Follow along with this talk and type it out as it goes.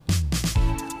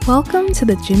Welcome to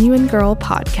the Genuine Girl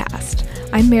podcast.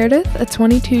 I'm Meredith, a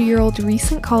 22-year-old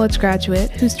recent college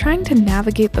graduate who's trying to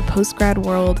navigate the post-grad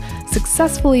world,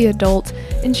 successfully adult,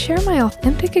 and share my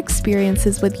authentic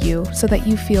experiences with you so that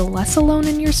you feel less alone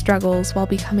in your struggles while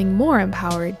becoming more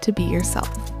empowered to be yourself.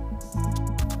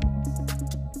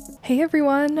 Hey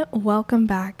everyone, welcome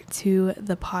back to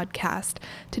the podcast.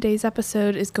 Today's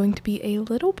episode is going to be a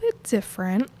little bit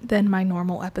different than my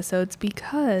normal episodes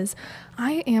because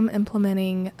I am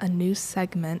implementing a new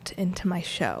segment into my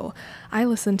show. I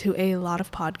listen to a lot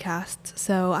of podcasts,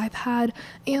 so I've had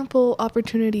ample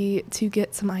opportunity to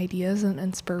get some ideas and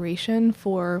inspiration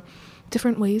for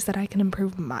different ways that I can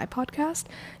improve my podcast,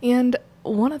 and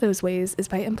one of those ways is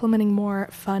by implementing more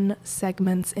fun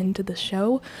segments into the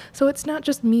show, so it's not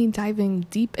just me diving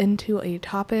deep into a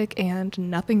topic and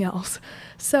nothing else.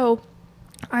 So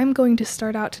I'm going to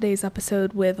start out today's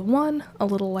episode with a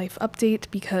little life update,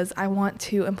 because I want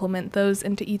to implement those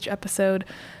into each episode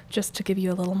just to give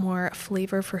you a little more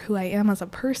flavor for who I am as a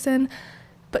person.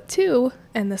 But two,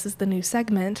 and this is the new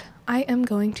segment, I am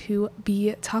going to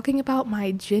be talking about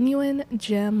my genuine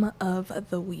gem of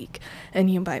the week. And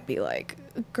you might be like,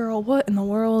 girl, what in the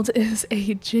world is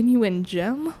a genuine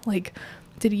gem? Like,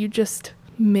 did you just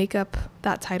make up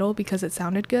that title because it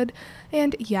sounded good?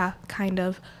 And yeah, kind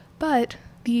of. But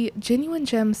the genuine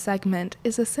gem segment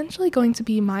is essentially going to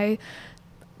be my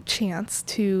chance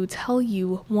to tell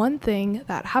you one thing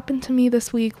that happened to me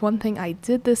this week, one thing I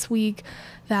did this week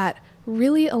that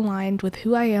really aligned with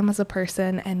who I am as a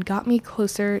person and got me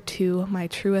closer to my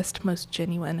truest, most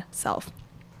genuine self.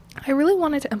 I really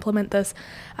wanted to implement this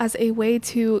as a way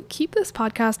to keep this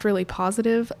podcast really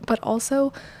positive, but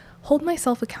also hold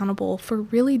myself accountable for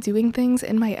really doing things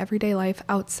in my everyday life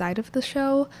outside of the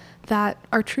show that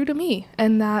are true to me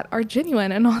and that are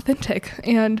genuine and authentic.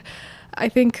 And I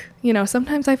think,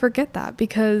 sometimes I forget that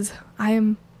because I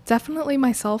am definitely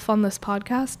myself on this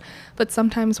podcast, but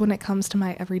sometimes when it comes to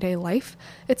my everyday life,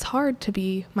 it's hard to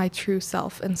be my true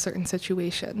self in certain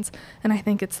situations, and I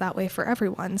think it's that way for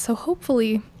everyone. So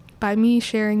hopefully, by me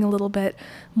sharing a little bit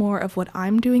more of what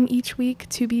I'm doing each week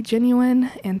to be genuine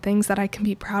and things that I can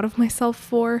be proud of myself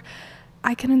for,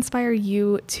 I can inspire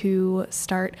you to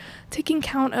start taking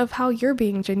count of how you're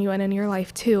being genuine in your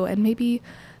life too, and maybe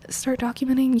start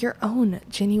documenting your own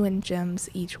genuine gems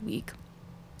each week.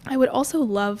 I would also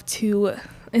love to,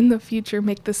 in the future,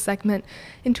 make this segment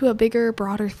into a bigger,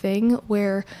 broader thing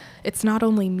where it's not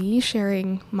only me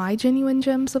sharing my genuine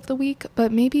gems of the week,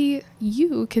 but maybe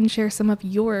you can share some of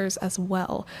yours as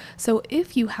well. So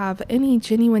if you have any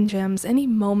genuine gems, any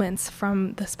moments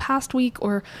from this past week,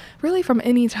 or really from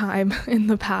any time in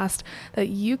the past that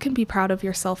you can be proud of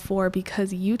yourself for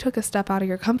because you took a step out of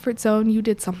your comfort zone, you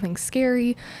did something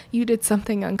scary, you did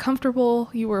something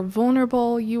uncomfortable, you were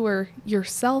vulnerable, you were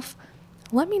yourself,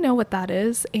 let me know what that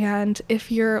is. And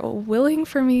if you're willing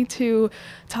for me to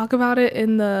talk about it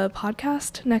in the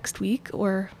podcast next week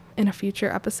or in a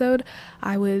future episode,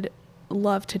 I would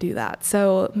love to do that.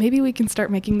 So maybe we can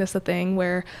start making this a thing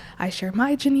where I share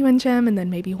my genuine gem and then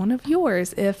maybe one of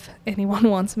yours if anyone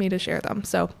wants me to share them.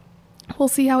 So we'll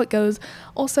see how it goes.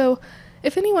 Also,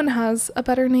 if anyone has a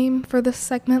better name for this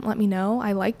segment, let me know.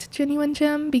 I liked Genuine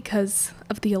Gem because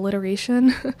of the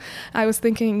alliteration. I was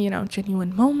thinking,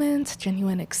 genuine moment,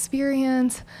 genuine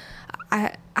experience.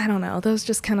 I don't know. Those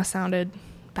just kind of sounded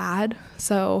bad.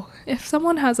 So if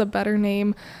someone has a better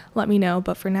name, let me know.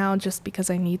 But for now, just because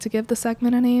I need to give the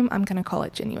segment a name, I'm going to call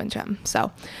it Genuine Gem.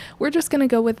 So we're just going to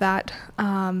go with that.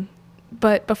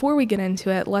 But before we get into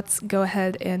it, let's go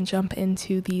ahead and jump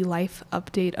into the life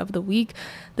update of the week.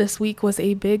 This week was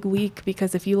a big week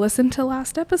because if you listened to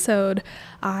last episode,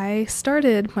 I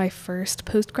started my first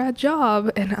post-grad job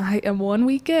and I am 1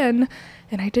 week in,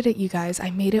 and I did it, you guys. I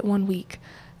made it 1 week.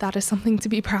 That is something to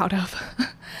be proud of.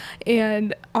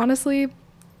 And honestly,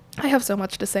 I have so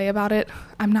much to say about it.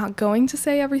 I'm not going to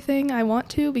say everything I want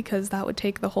to because that would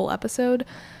take the whole episode.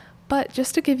 But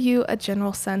just to give you a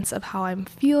general sense of how I'm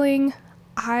feeling,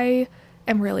 I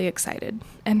am really excited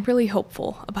and really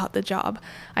hopeful about the job.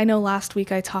 I know last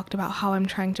week I talked about how I'm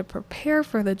trying to prepare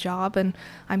for the job, and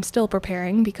I'm still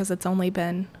preparing because it's only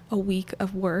been a week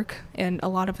of work, and a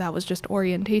lot of that was just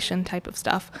orientation type of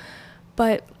stuff.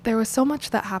 But there was so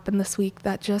much that happened this week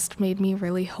that just made me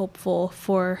really hopeful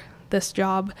for this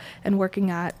job and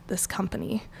working at this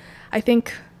company. I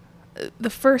think the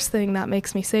first thing that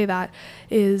makes me say that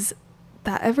is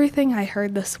that everything I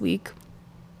heard this week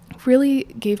really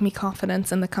gave me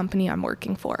confidence in the company I'm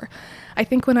working for. I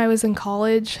think when I was in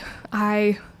college,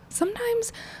 I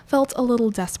sometimes felt a little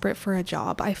desperate for a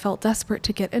job. I felt desperate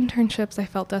to get internships. I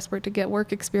felt desperate to get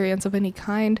work experience of any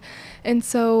kind. And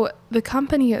so the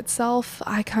company itself,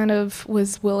 I kind of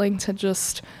was willing to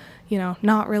just,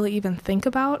 not really even think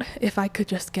about if I could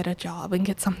just get a job and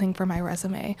get something for my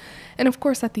resume. And of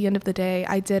course, at the end of the day,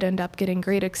 I did end up getting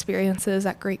great experiences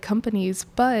at great companies.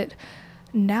 But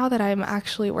now that I'm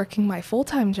actually working my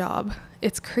full-time job,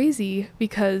 it's crazy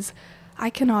because I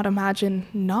cannot imagine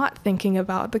not thinking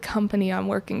about the company I'm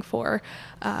working for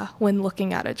when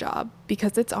looking at a job,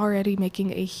 because it's already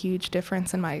making a huge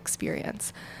difference in my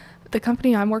experience. The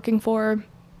company I'm working for,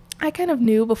 I kind of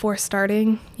knew before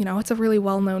starting, it's a really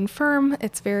well-known firm.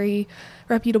 It's very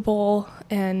reputable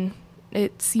and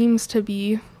it seems to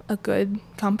be a good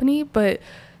company, but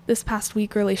this past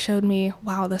week really showed me,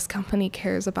 wow, this company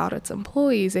cares about its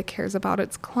employees. It cares about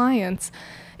its clients.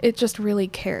 It just really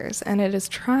cares, and it is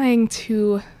trying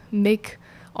to make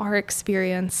our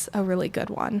experience a really good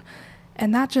one.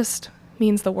 And that just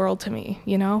means the world to me,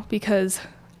 because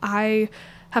I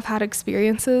have had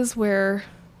experiences where,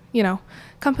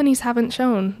 companies haven't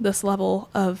shown this level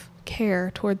of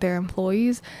care toward their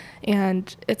employees,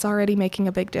 and it's already making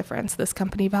a big difference. This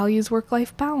company values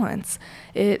work-life balance.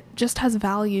 It just has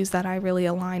values that I really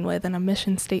align with and a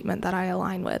mission statement that I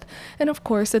align with. And of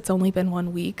course, it's only been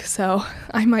 1 week, so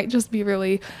I might just be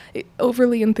really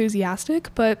overly enthusiastic,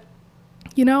 but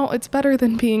it's better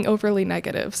than being overly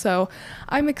negative. So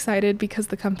I'm excited because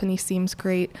the company seems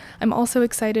great. I'm also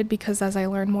excited because as I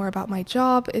learn more about my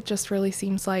job, it just really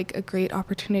seems like a great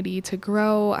opportunity to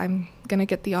grow. I'm going to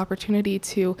get the opportunity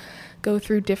to go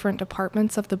through different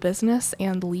departments of the business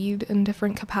and lead in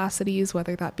different capacities,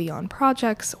 whether that be on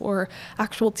projects or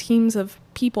actual teams of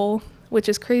people, which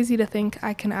is crazy to think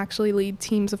I can actually lead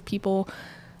teams of people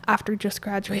after just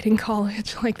graduating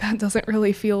college. Like, that doesn't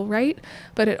really feel right,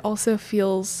 but it also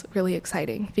feels really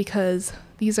exciting because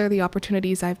these are the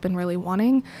opportunities I've been really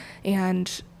wanting,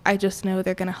 and I just know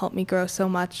they're going to help me grow so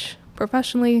much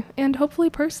professionally and hopefully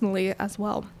personally as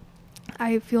well.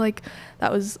 I feel like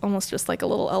that was almost just like a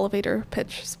little elevator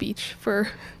pitch speech for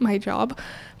my job,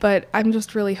 but I'm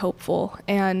just really hopeful,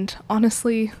 and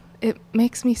honestly, it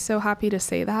makes me so happy to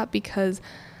say that because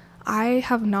I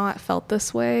have not felt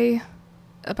this way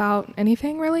about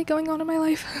anything really going on in my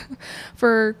life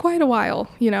for quite a while.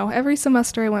 Every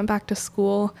semester I went back to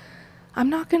school. I'm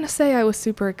not going to say I was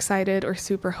super excited or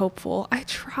super hopeful. I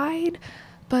tried,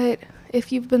 but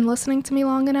if you've been listening to me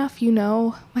long enough,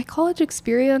 my college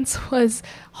experience was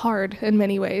hard in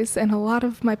many ways, and a lot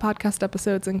of my podcast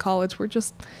episodes in college were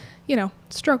just,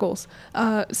 struggles.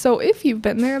 So if you've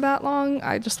been there that long,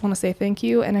 I just want to say thank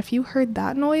you. And if you heard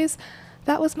that noise,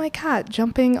 that was my cat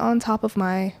jumping on top of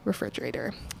my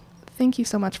refrigerator. Thank you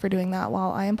so much for doing that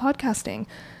while I am podcasting.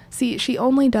 See, she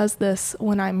only does this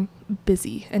when I'm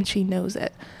busy, and she knows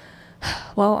it.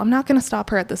 Well, I'm not going to stop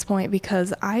her at this point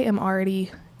because I am already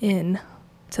in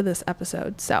to this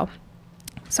episode. So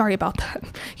sorry about that.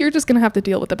 You're just going to have to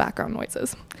deal with the background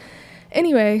noises.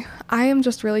 Anyway, I am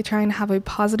just really trying to have a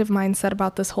positive mindset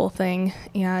about this whole thing,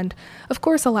 and of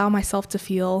course allow myself to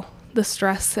feel the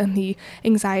stress and the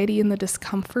anxiety and the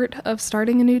discomfort of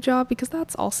starting a new job, because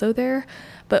that's also there.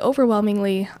 But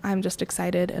overwhelmingly, I'm just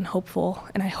excited and hopeful,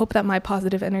 and I hope that my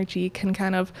positive energy can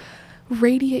kind of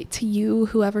radiate to you,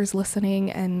 whoever's listening,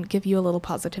 and give you a little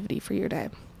positivity for your day.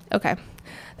 Okay,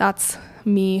 that's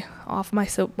me off my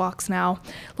soapbox now.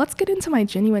 Let's get into my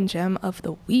genuine gem of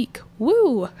the week.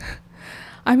 Woo!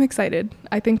 I'm excited.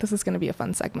 I think this is going to be a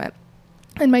fun segment.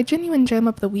 And my genuine gem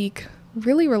of the week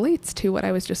really relates to what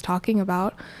I was just talking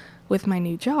about with my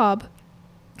new job.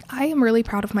 I am really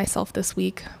proud of myself this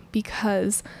week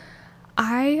because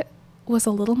I was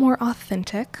a little more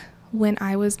authentic when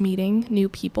I was meeting new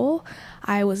people.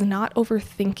 I was not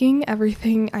overthinking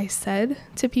everything I said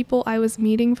to people I was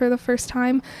meeting for the first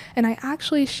time, and I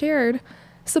actually shared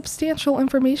substantial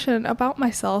information about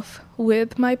myself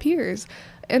with my peers.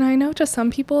 And I know to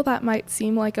some people that might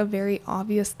seem like a very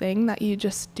obvious thing that you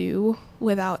just do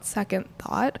without second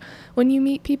thought when you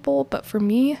meet people, but for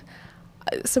me,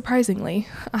 surprisingly,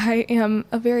 I am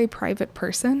a very private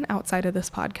person outside of this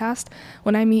podcast.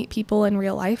 When I meet people in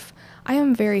real life, I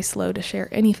am very slow to share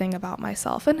anything about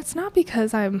myself. And it's not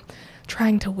because I'm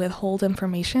trying to withhold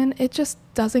information. It just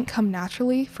doesn't come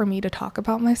naturally for me to talk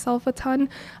about myself a ton.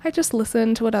 I just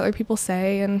listen to what other people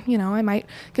say, and, I might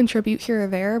contribute here or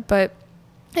there, but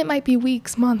it might be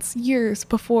weeks, months, years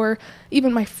before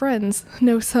even my friends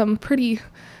know some pretty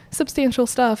substantial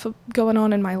stuff going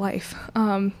on in my life.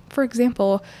 For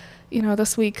example,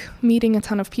 this week, meeting a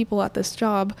ton of people at this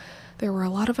job, There were a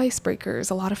lot of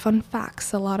icebreakers, a lot of fun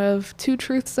facts, a lot of 2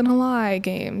 truths and a lie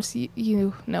games.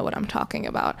 You know what I'm talking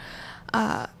about.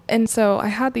 And so I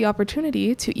had the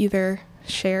opportunity to either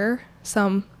share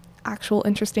some actual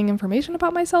interesting information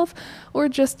about myself or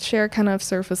just share kind of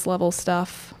surface level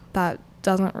stuff that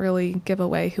doesn't really give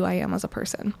away who I am as a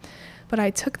person. But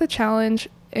I took the challenge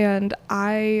and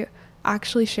I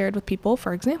actually shared with people.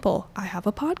 For example, I have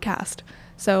a podcast.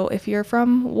 So if you're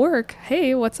from work,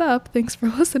 hey, what's up? Thanks for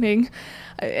listening.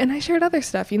 And I shared other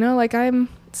stuff, like I'm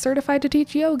certified to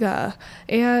teach yoga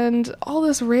and all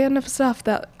this random stuff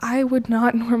that I would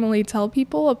not normally tell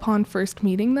people upon first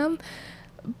meeting them.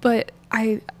 But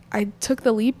I took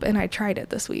the leap and I tried it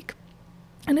this week.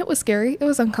 And it was scary. It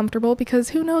was uncomfortable because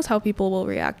who knows how people will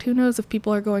react? Who knows if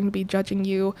people are going to be judging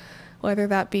you, whether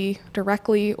that be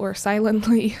directly or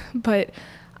silently. But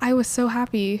I was so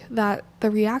happy that the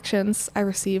reactions I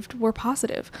received were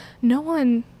positive. No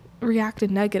one reacted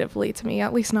negatively to me,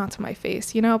 at least not to my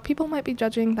face. People might be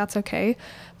judging, that's okay.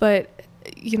 But,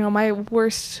 my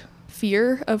worst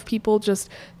fear of people just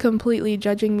completely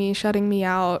judging me, shutting me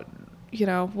out,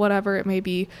 whatever it may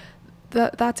be,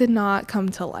 that did not come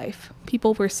to life.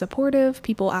 People were supportive,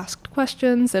 people asked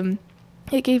questions, and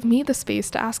it gave me the space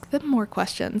to ask them more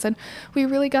questions, and we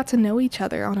really got to know each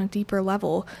other on a deeper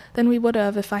level than we would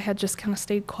have if I had just kind of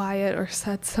stayed quiet or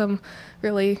said some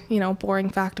really, boring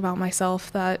fact about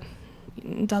myself that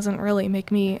doesn't really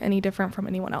make me any different from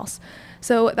anyone else.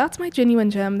 So that's my genuine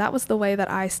gem. That was the way that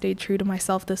I stayed true to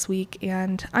myself this week,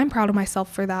 and I'm proud of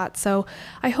myself for that. So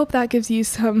I hope that gives you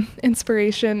some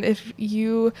inspiration if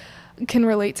you can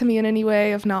relate to me in any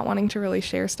way of not wanting to really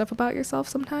share stuff about yourself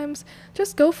sometimes.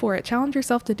 Just go for it. Challenge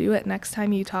yourself to do it next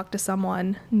time you talk to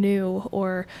someone new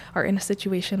or are in a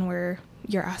situation where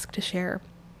you're asked to share.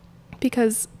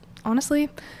 Because honestly,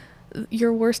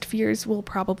 your worst fears will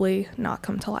probably not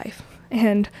come to life.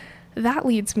 And that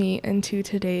leads me into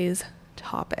today's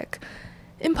topic.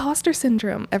 Imposter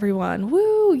syndrome, everyone.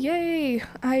 Woo, yay.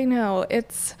 I know,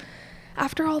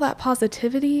 after all that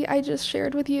positivity I just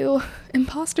shared with you,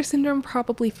 imposter syndrome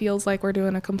probably feels like we're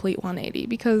doing a complete 180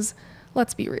 because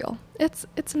let's be real.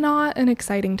 It's not an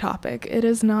exciting topic. It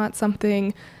is not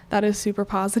something that is super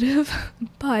positive,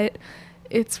 but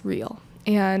it's real.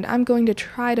 And I'm going to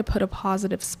try to put a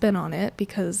positive spin on it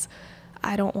because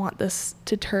I don't want this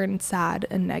to turn sad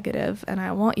and negative, and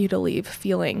I want you to leave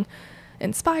feeling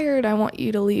inspired. I want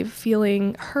you to leave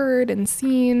feeling heard and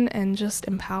seen and just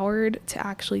empowered to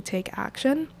actually take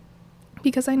action,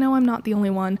 because I know I'm not the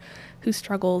only one who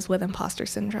struggles with imposter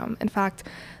syndrome. In fact,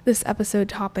 this episode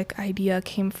topic idea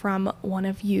came from one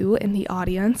of you in the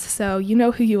audience, so you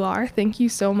know who you are. Thank you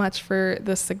so much for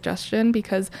this suggestion,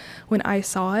 because when I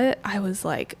saw it, I was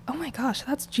like, oh my gosh,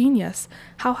 that's genius.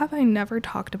 How have I never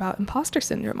talked about imposter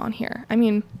syndrome on here? I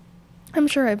mean, I'm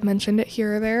sure I've mentioned it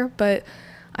here or there, but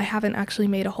I haven't actually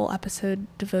made a whole episode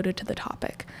devoted to the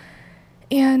topic.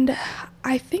 And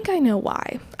I think I know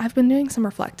why. I've been doing some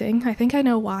reflecting. I think I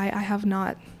know why I have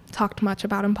not talked much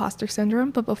about imposter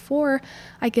syndrome, but before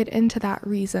I get into that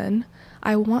reason,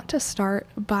 I want to start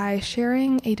by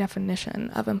sharing a definition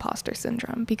of imposter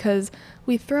syndrome, because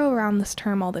we throw around this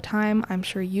term all the time. I'm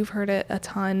sure you've heard it a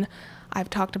ton. I've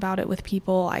talked about it with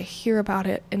people. I hear about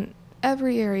it in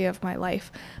every area of my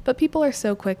life, but people are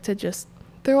so quick to just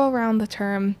throw around the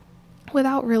term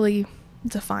without really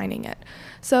defining it.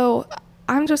 So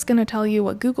I'm just going to tell you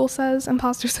what Google says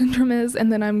imposter syndrome is,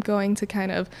 and then I'm going to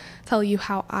kind of tell you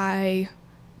how I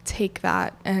take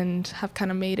that and have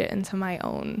kind of made it into my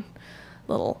own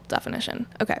little definition.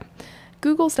 Okay.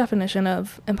 Google's definition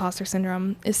of imposter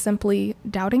syndrome is simply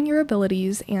doubting your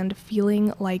abilities and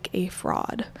feeling like a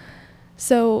fraud.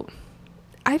 So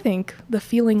I think the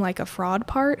feeling like a fraud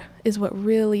part is what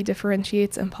really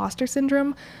differentiates imposter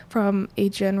syndrome from a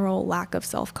general lack of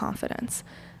self-confidence.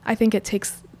 I think it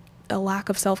takes a lack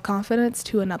of self-confidence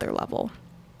to another level.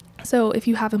 So if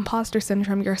you have imposter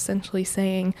syndrome, you're essentially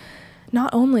saying,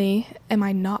 not only am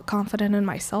I not confident in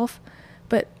myself,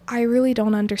 but I really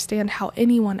don't understand how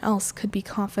anyone else could be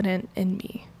confident in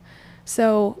me.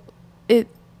 So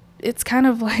it's kind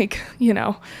of like,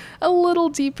 a little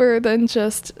deeper than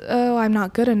just, oh, I'm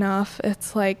not good enough.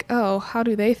 It's like, oh, how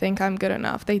do they think I'm good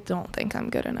enough? They don't think I'm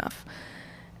good enough.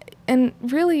 And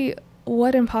really,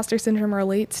 what imposter syndrome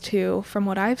relates to, from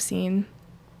what I've seen,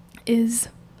 is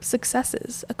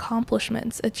successes,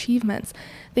 accomplishments, achievements,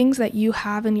 things that you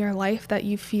have in your life that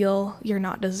you feel you're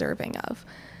not deserving of.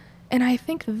 And I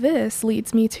think this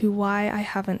leads me to why I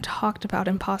haven't talked about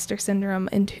imposter syndrome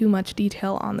in too much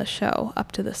detail on the show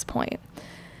up to this point.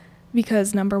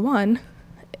 Because number one,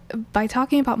 by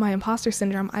talking about my imposter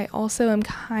syndrome, I also am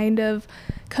kind of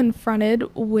confronted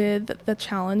with the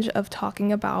challenge of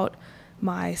talking about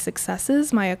my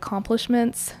successes, my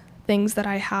accomplishments, things that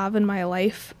I have in my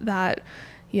life that,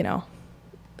 you know,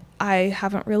 I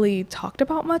haven't really talked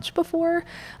about much before.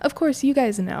 Of course, you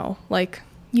guys know, like,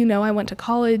 I went to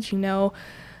college,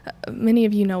 many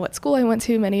of you know what school I went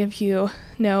to, many of you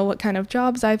know what kind of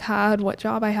jobs I've had, what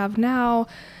job I have now,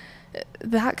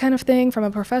 that kind of thing. From a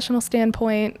professional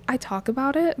standpoint, I talk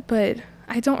about it, but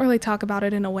I don't really talk about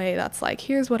it in a way that's like,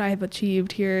 here's what I have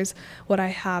achieved, here's what I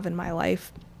have in my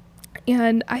life.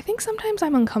 And I think sometimes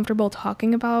I'm uncomfortable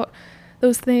talking about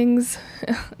those things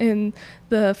in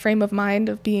the frame of mind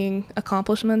of being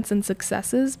accomplishments and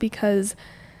successes, because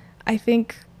I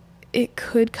think it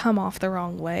could come off the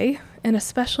wrong way. And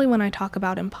especially when I talk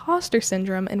about imposter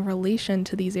syndrome in relation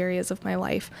to these areas of my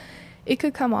life, it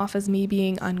could come off as me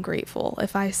being ungrateful.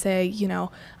 If I say,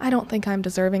 I don't think I'm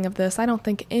deserving of this, I don't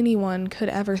think anyone could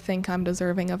ever think I'm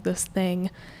deserving of this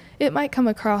thing, it might come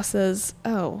across as,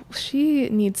 oh, she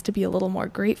needs to be a little more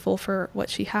grateful for what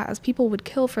she has. People would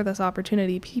kill for this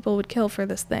opportunity. People would kill for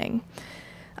this thing.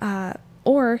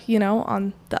 Or,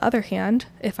 on the other hand,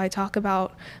 if I talk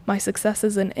about my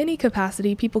successes in any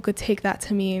capacity, people could take that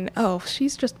to mean, oh,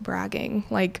 she's just bragging.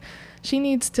 Like, she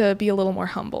needs to be a little more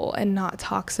humble and not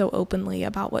talk so openly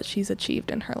about what she's achieved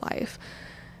in her life.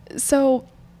 So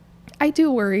I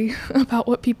do worry about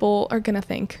what people are going to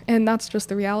think, and that's just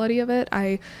the reality of it.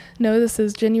 I know this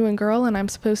is Genuine Girl and I'm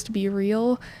supposed to be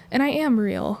real, and I am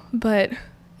real, but,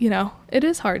 it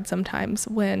is hard sometimes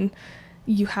when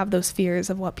you have those fears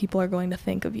of what people are going to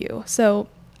think of you. So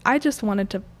I just wanted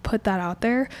to put that out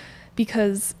there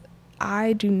because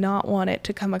I do not want it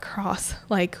to come across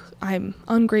like I'm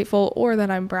ungrateful or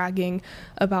that I'm bragging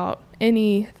about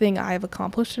anything I've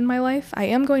accomplished in my life. I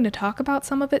am going to talk about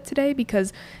some of it today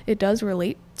because it does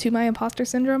relate to my imposter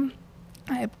syndrome.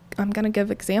 I'm going to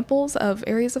give examples of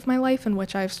areas of my life in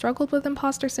which I've struggled with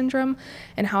imposter syndrome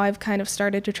and how I've kind of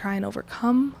started to try and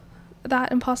overcome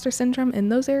that imposter syndrome in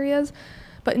those areas.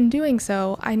 But in doing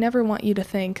so, I never want you to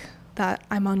think that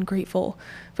I'm ungrateful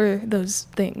for those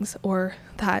things or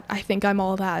that I think I'm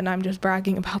all that and I'm just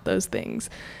bragging about those things.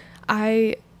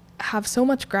 I have so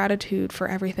much gratitude for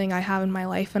everything I have in my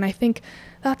life, and I think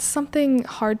that's something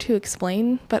hard to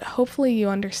explain, but hopefully you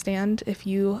understand. If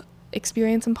you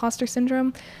experience imposter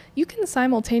syndrome, you can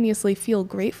simultaneously feel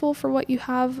grateful for what you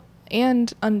have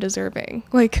and undeserving.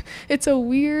 Like, it's a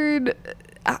weird,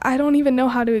 I don't even know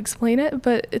how to explain it,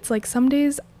 but it's like some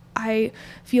days I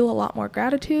feel a lot more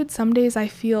gratitude, some days I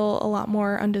feel a lot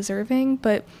more undeserving,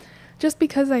 but just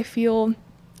because I feel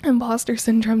imposter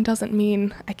syndrome doesn't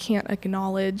mean I can't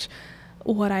acknowledge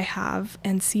what I have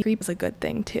and see creep is a good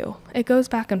thing too. It goes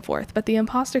back and forth, but the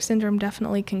imposter syndrome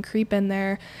definitely can creep in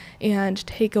there and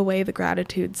take away the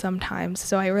gratitude sometimes,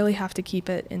 so I really have to keep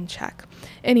it in check.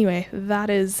 Anyway, that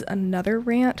is another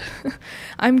rant.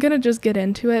 I'm gonna just get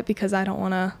into it because I don't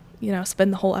want to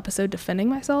spend the whole episode defending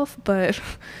myself, but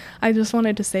I just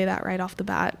wanted to say that right off the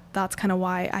bat. That's kind of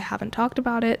why I haven't talked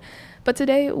about it. But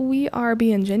today we are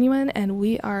being genuine and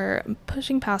we are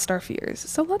pushing past our fears.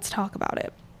 So let's talk about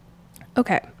it.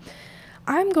 Okay,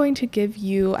 I'm going to give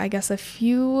you, I guess, a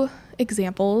few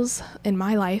examples in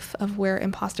my life of where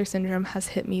imposter syndrome has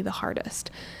hit me the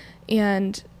hardest.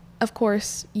 And of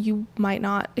course, you might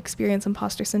not experience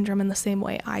imposter syndrome in the same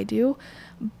way I do,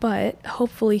 but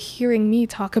hopefully hearing me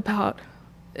talk about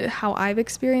how I've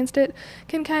experienced it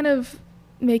can kind of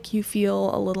make you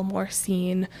feel a little more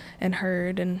seen and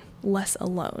heard and less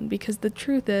alone, because the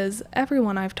truth is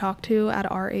everyone I've talked to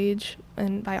at our age,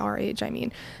 and by our age I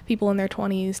mean people in their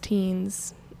 20s,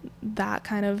 teens, that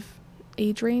kind of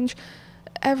age range,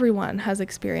 everyone has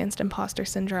experienced imposter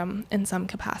syndrome in some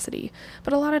capacity,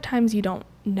 but a lot of times you don't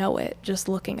know it just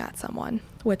looking at someone,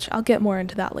 which I'll get more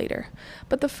into that later.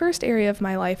 But the first area of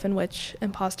my life in which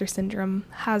imposter syndrome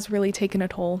has really taken a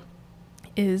toll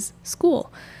is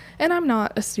school. And I'm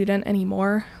not a student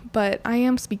anymore, but I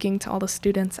am speaking to all the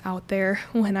students out there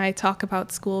when I talk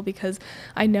about school, because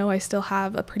I know I still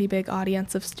have a pretty big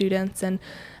audience of students and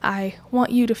I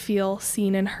want you to feel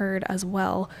seen and heard as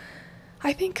well.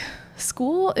 I think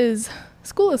school is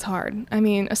hard. I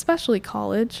mean, especially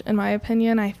college, in my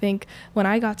opinion. I think when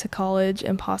I got to college,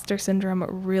 imposter syndrome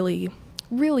really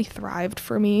thrived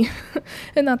for me,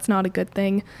 and that's not a good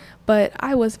thing. But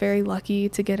I was very lucky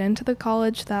to get into the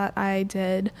college that I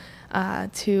did,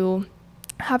 to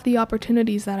have the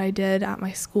opportunities that I did at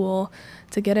my school,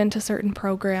 to get into certain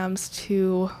programs,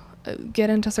 to get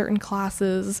into certain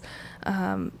classes,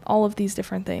 all of these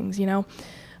different things,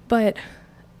 But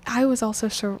I was also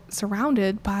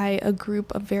surrounded by a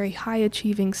group of very high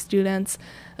achieving students,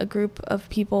 a group of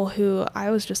people who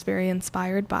I was just very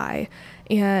inspired by,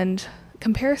 and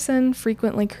comparison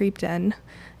frequently creeped in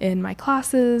my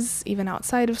classes, even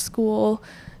outside of school,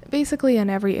 basically in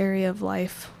every area of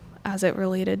life as it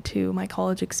related to my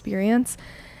college experience.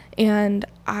 And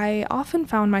I often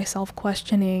found myself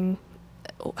questioning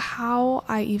how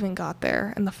I even got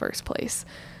there in the first place,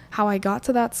 how I got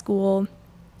to that school,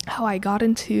 how I got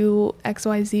into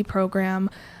XYZ program,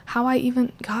 how I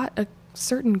even got a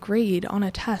certain grade on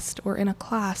a test or in a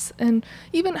class, and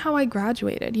even how I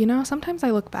graduated. Sometimes I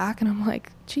look back and I'm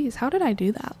like, geez, how did I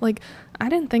do that? Like, I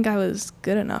didn't think I was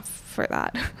good enough for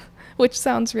that, which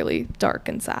sounds really dark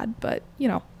and sad, but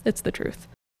it's the truth.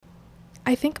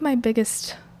 I think my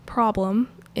biggest problem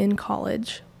in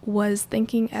college was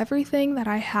thinking everything that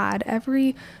I had,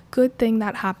 every good thing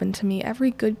that happened to me,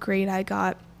 every good grade I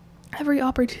got, every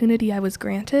opportunity I was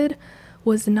granted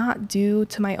was not due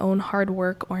to my own hard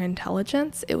work or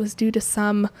intelligence. It was due to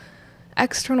some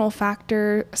external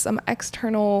factor, some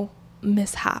external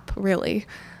mishap, really.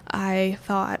 I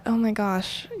thought, oh my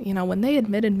gosh, when they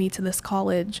admitted me to this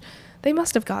college, they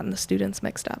must have gotten the students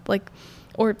mixed up.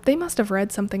 Or they must have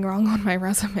read something wrong on my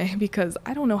resume, because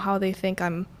I don't know how they think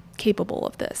I'm capable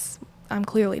of this. I'm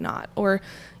clearly not. Or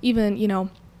even,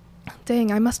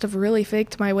 dang, I must have really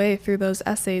faked my way through those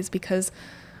essays, because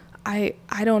I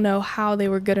don't know how they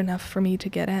were good enough for me to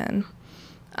get in.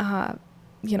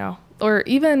 Or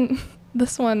even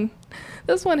this one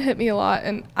hit me a lot,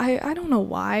 and I don't know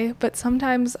why, but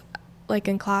sometimes, like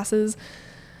in classes,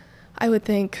 I would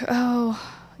think,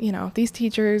 these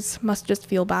teachers must just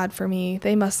feel bad for me.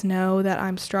 They must know that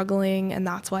I'm struggling, and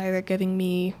that's why they're giving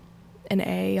me an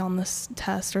A on this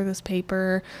test or this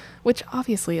paper, which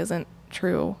obviously isn't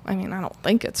true. I mean, I don't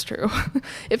think it's true.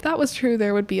 If that was true,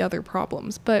 there would be other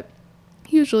problems. But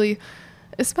usually,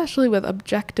 especially with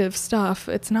objective stuff,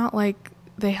 it's not like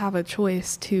they have a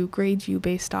choice to grade you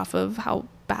based off of how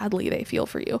badly they feel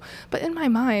for you. But in my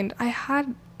mind, I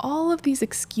had all of these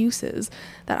excuses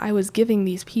that I was giving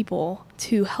these people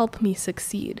to help me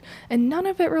succeed. And none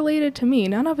of it related to me.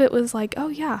 None of it was like, oh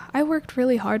yeah, I worked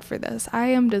really hard for this. I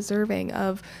am deserving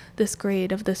of this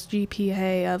grade, of this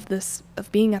GPA,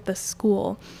 of being at this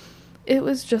school. It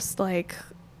was just like,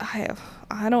 I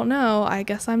don't know, I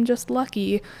guess I'm just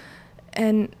lucky.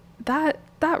 And that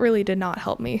really did not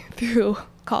help me through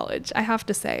college, I have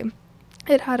to say.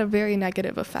 It had a very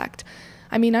negative effect.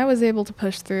 I mean, I was able to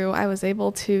push through, I was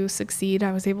able to succeed,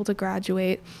 I was able to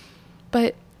graduate,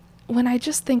 but when I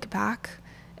just think back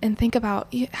and think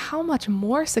about how much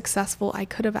more successful I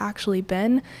could have actually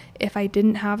been if I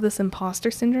didn't have this imposter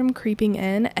syndrome creeping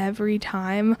in every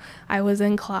time I was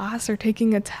in class or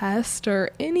taking a test or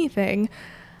anything,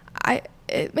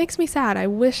 it makes me sad. I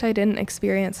wish I didn't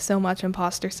experience so much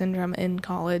imposter syndrome in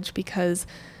college, because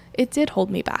it did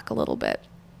hold me back a little bit.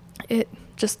 It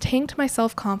just tanked my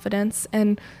self-confidence,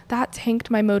 and that tanked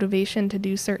my motivation to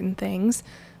do certain things,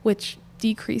 which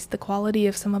decreased the quality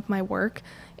of some of my work.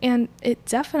 And it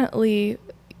definitely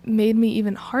made me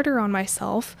even harder on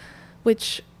myself,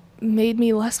 which made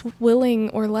me less willing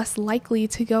or less likely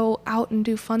to go out and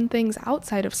do fun things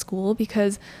outside of school,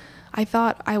 because I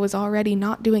thought I was already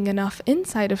not doing enough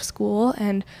inside of school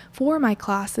and for my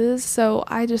classes, so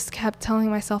I just kept telling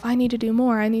myself, I need to do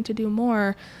more,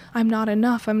 I'm not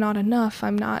enough, I'm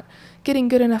not getting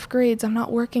good enough grades, I'm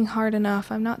not working hard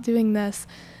enough, I'm not doing this,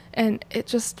 and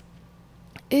it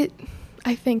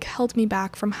I think held me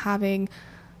back from having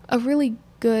a really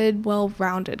good,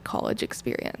 well-rounded college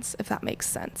experience, if that makes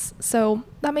sense. So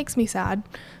that makes me sad,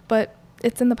 but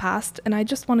it's in the past, and I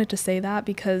just wanted to say that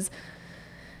because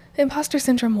imposter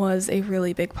syndrome was a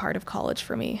really big part of college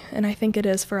for me, and I think it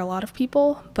is for a lot of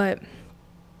people, but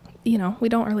we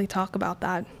don't really talk about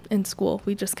that in school.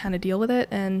 We just kind of deal with it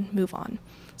and move on.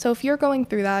 So if you're going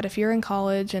through that, if you're in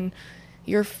college and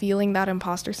you're feeling that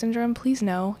imposter syndrome, please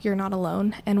know you're not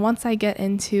alone. And once I get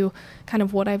into kind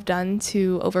of what I've done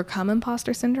to overcome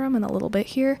imposter syndrome in a little bit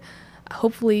here,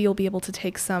 hopefully you'll be able to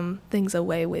take some things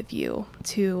away with you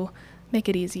to make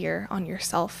it easier on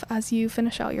yourself as you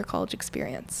finish out your college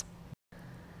experience.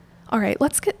 All right,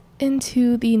 let's get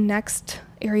into the next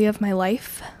area of my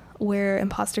life where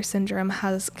imposter syndrome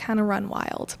has kind of run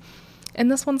wild. And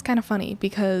this one's kind of funny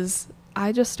because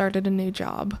I just started a new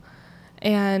job.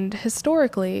 And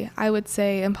historically, I would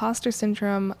say imposter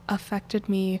syndrome affected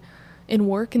me in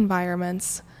work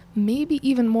environments, maybe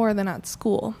even more than at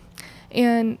school.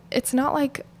 And it's not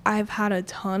like I've had a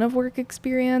ton of work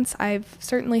experience. I've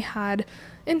certainly had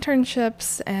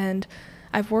internships, and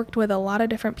I've worked with a lot of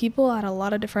different people at a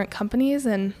lot of different companies,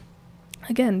 and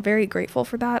again, very grateful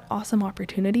for that. Awesome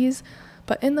opportunities.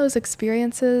 But in those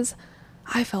experiences,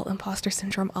 I felt imposter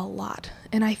syndrome a lot.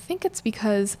 And I think it's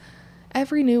because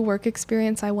every new work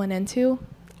experience I went into,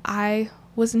 I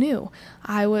was new.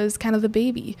 I was kind of the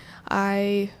baby.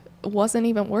 I wasn't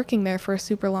even working there for a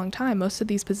super long time. Most of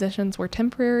these positions were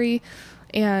temporary.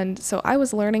 And so I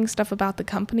was learning stuff about the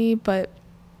company, but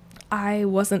I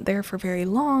wasn't there for very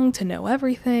long to know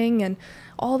everything. And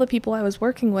all the people I was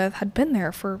working with had been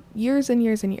there for years and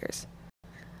years and years.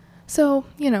 So,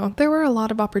 there were a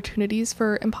lot of opportunities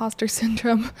for imposter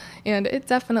syndrome, and it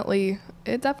definitely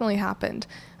happened.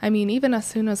 I mean, even as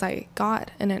soon as I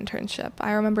got an internship,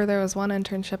 I remember there was one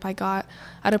internship I got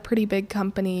at a pretty big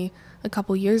company a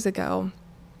couple years ago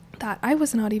that I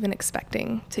was not even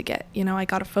expecting to get. I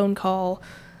got a phone call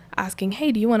asking,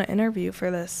 hey, do you want to interview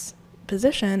for this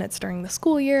position? It's during the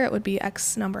school year. It would be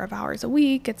X number of hours a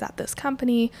week. It's at this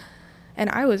company. And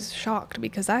I was shocked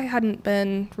because I hadn't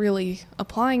been really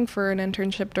applying for an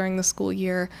internship during the school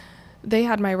year. They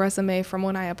had my resume from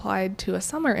when I applied to a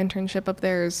summer internship of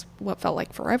theirs, what felt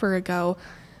like forever ago.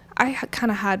 I kind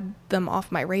of had them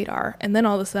off my radar. And then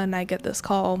all of a sudden I get this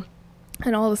call,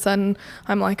 and all of a sudden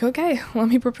I'm like, okay, let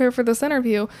me prepare for this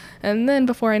interview. And then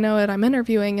before I know it, I'm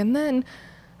interviewing. And then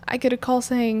I get a call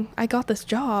saying I got this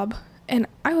job. And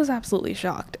I was absolutely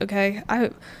shocked, okay?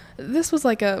 This was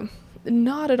like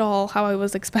not at all how I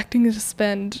was expecting to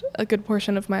spend a good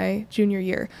portion of my junior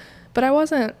year. But I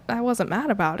wasn't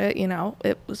mad about it,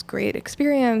 It was great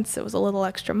experience. It was a little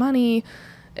extra money.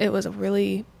 It was a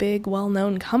really big,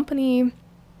 well-known company.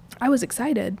 I was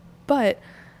excited. But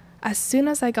as soon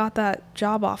as I got that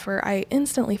job offer, I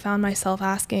instantly found myself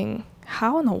asking,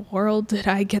 how in the world did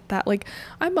I get that? Like,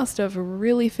 I must have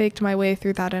really faked my way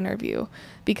through that interview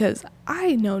because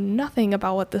I know nothing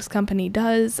about what this company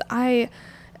does. I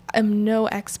am no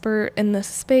expert in this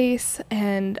space,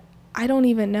 and I don't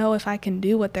even know if I can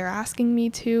do what they're asking me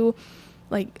to.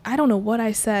 Like, I don't know what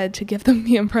I said to give them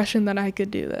the impression that I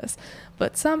could do this,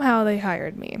 but somehow they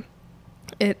hired me.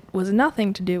 It was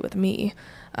nothing to do with me.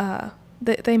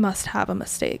 They must have a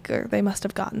mistake, or they must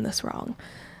have gotten this wrong.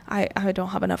 I don't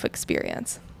have enough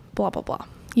experience, blah, blah, blah.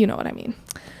 You know what I mean?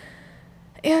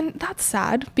 And that's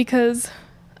sad because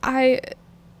I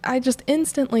just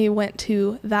instantly went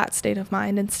to that state of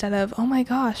mind instead of, oh my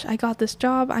gosh, I got this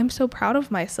job. I'm so proud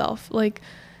of myself. Like,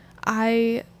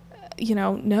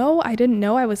 no, I didn't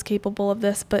know I was capable of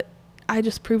this, but I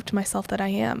just proved to myself that I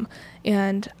am,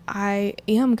 and I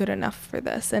am good enough for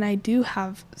this, and I do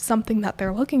have something that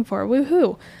they're looking for.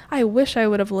 Woohoo. I wish I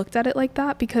would have looked at it like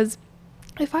that, because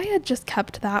if I had just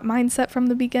kept that mindset from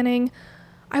the beginning,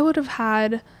 I would have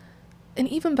had an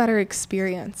even better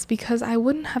experience, because I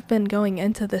wouldn't have been going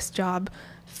into this job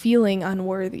feeling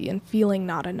unworthy and feeling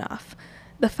not enough.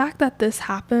 The fact that this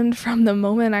happened from the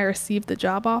moment I received the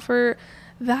job offer,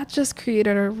 that just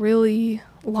created a really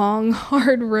long,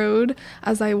 hard road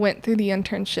as I went through the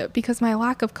internship, because my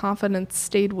lack of confidence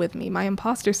stayed with me. My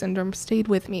imposter syndrome stayed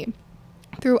with me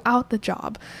throughout the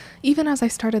job. Even as I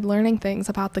started learning things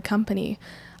about the company,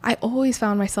 I always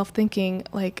found myself thinking,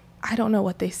 like, I don't know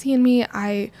what they see in me.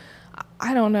 I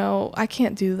don't know. I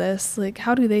can't do this. Like,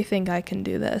 how do they think I can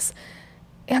do this?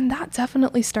 And that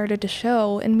definitely started to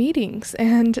show in meetings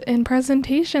and in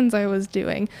presentations I was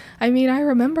doing. I mean, I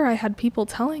remember I had people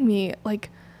telling me, like,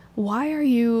 why are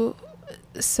you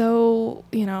so,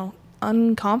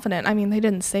 unconfident? I mean, they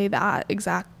didn't say that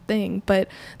exact thing, but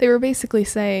they were basically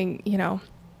saying,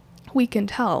 we can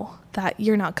tell that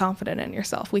you're not confident in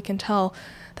yourself. We can tell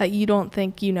that you don't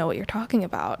think you know what you're talking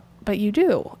about, but you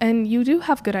do. And you do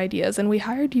have good ideas, and we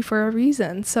hired you for a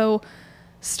reason. So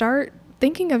start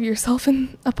thinking of yourself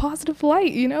in a positive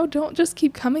light, don't just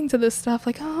keep coming to this stuff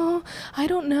like, oh, I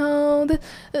don't know,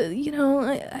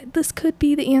 this could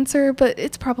be the answer, but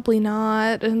it's probably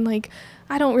not. And like,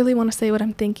 I don't really want to say what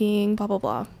I'm thinking, blah, blah,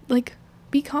 blah. Like,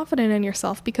 be confident in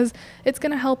yourself, because it's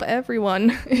going to help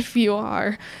everyone if you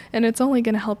are, and it's only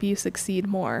going to help you succeed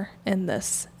more in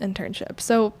this internship.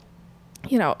 So,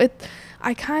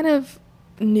 I kind of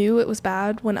knew it was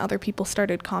bad when other people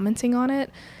started commenting on it.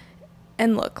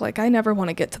 And look, like, I never want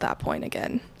to get to that point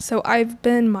again. So I've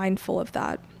been mindful of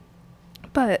that.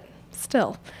 But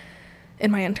still,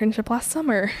 in my internship last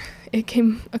summer, it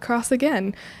came across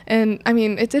again. And I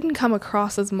mean, it didn't come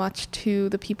across as much to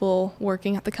the people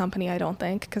working at the company, I don't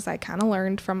think, because I kind of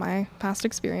learned from my past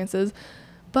experiences.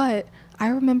 But I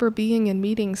remember being in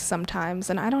meetings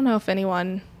sometimes, and I don't know if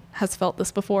anyone has felt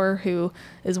this before who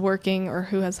is working or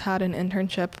who has had an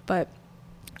internship, but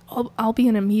I'll be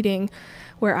in a meeting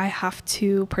where I have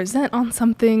to present on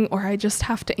something, or I just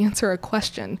have to answer a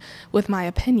question with my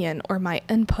opinion or my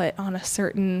input on a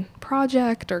certain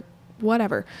project or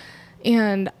whatever.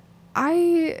 And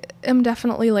I am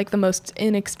definitely like the most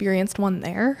inexperienced one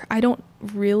there. I don't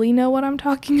really know what I'm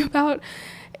talking about.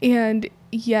 And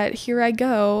yet here I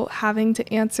go having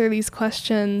to answer these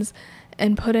questions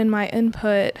and put in my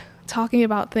input, talking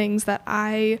about things that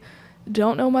I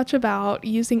don't know much about,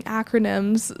 using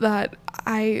acronyms that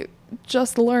I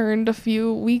just learned a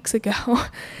few weeks ago.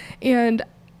 And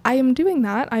I am doing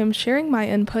that. I am sharing my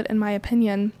input and my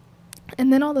opinion.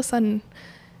 And then all of a sudden,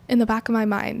 in the back of my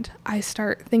mind, I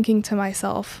start thinking to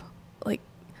myself, like,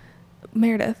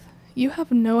 Meredith, you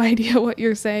have no idea what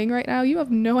you're saying right now. You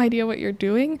have no idea what you're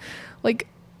doing. Like,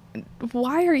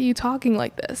 why are you talking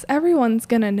like this? Everyone's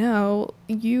gonna know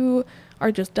you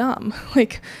are just dumb.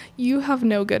 Like, you have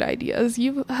no good ideas.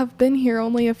 You have been here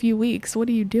only a few weeks. What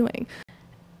are you doing?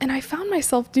 And I found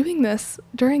myself doing this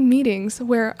during meetings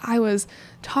where I was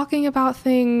talking about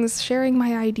things, sharing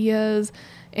my ideas,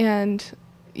 and,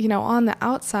 on the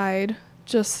outside,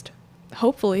 just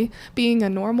hopefully being a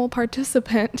normal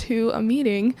participant to a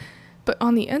meeting, but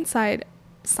on the inside,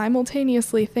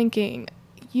 simultaneously thinking,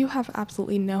 you have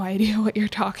absolutely no idea what you're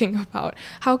talking about.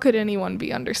 How could anyone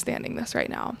be understanding this right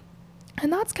now?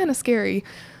 And that's kind of scary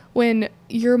when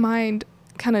your mind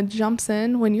kind of jumps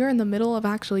in when you're in the middle of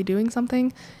actually doing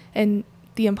something and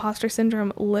the imposter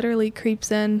syndrome literally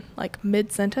creeps in like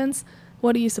mid-sentence.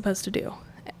 What are you supposed to do?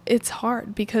 It's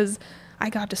hard because I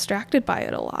got distracted by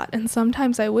it a lot. And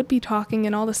sometimes I would be talking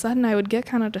and all of a sudden I would get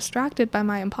kind of distracted by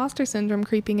my imposter syndrome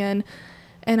creeping in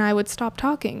and I would stop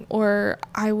talking, or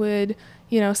I would,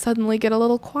 suddenly get a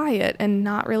little quiet and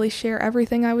not really share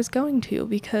everything I was going to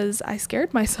because I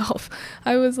scared myself.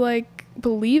 I was like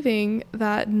believing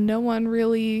that no one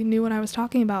really knew what I was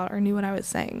talking about or knew what I was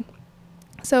saying.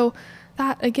 So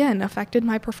that again affected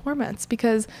my performance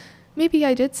because maybe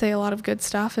I did say a lot of good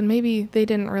stuff and maybe they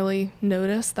didn't really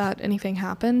notice that anything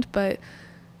happened, but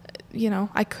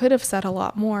I could have said a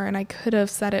lot more and I could have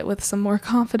said it with some more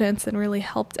confidence and really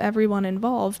helped everyone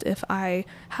involved if I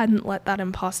hadn't let that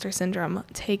imposter syndrome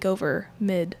take over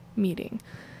mid-meeting.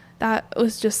 That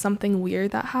was just something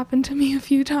weird that happened to me a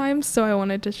few times, so I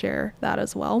wanted to share that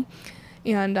as well.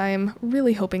 And I'm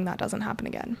really hoping that doesn't happen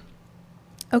again.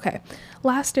 Okay,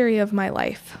 last area of my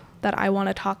life that I want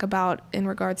to talk about in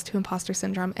regards to imposter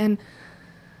syndrome, and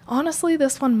honestly,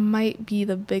 this one might be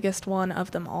the biggest one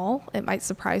of them all. It might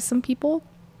surprise some people,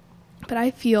 but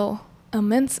I feel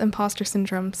immense imposter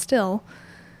syndrome still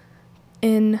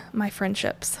in my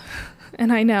friendships.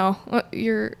 And I know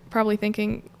you're probably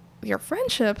thinking, your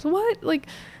friendships? What? Like,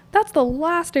 that's the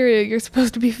last area you're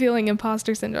supposed to be feeling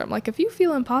imposter syndrome. Like, if you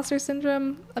feel imposter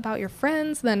syndrome about your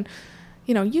friends, then,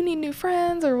 you need new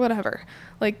friends or whatever.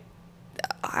 Like,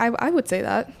 I would say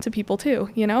that to people too,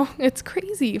 It's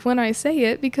crazy when I say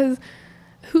it because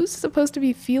who's supposed to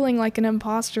be feeling like an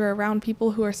imposter around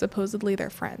people who are supposedly their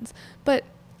friends? But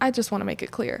I just want to make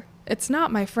it clear. It's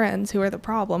not my friends who are the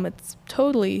problem. It's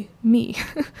totally me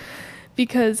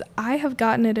because I have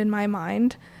gotten it in my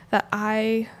mind that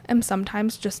I am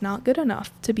sometimes just not good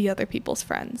enough to be other people's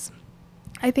friends.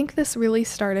 I think this really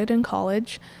started in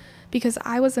college because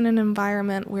I was in an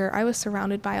environment where I was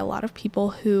surrounded by a lot of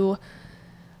people who,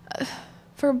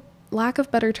 for lack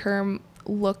of better term,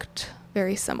 looked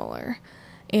very similar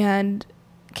and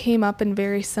came up in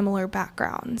very similar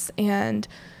backgrounds and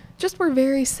just were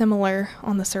very similar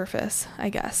on the surface, I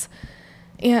guess.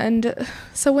 And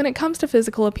so when it comes to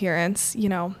physical appearance,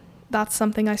 that's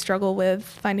something I struggle with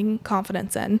finding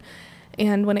confidence in.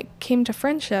 And when it came to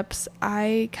friendships,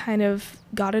 I kind of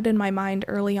got it in my mind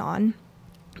early on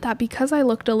that because I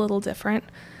looked a little different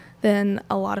than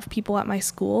a lot of people at my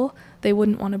school, they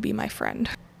wouldn't want to be my friend.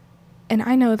 And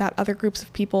I know that other groups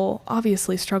of people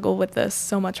obviously struggle with this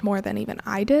so much more than even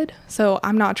I did. So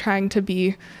I'm not trying to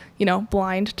be,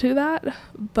 blind to that,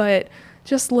 but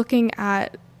just looking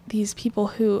at these people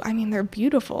who, they're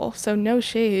beautiful, so no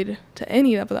shade to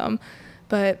any of them,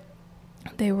 but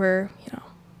they were,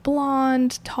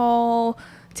 blonde, tall,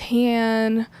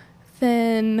 tan,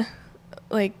 thin,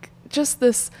 like just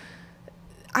this,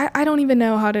 I don't even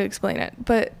know how to explain it,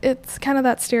 but it's kind of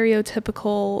that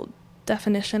stereotypical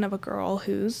definition of a girl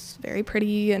who's very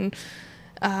pretty and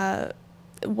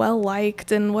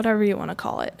well-liked and whatever you want to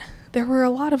call it. There were a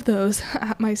lot of those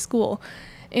at my school.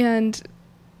 And,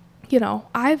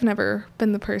 I've never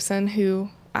been the person who,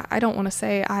 I don't want to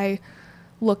say I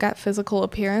look at physical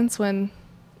appearance when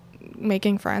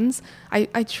making friends.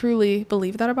 I truly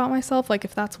believe that about myself. Like,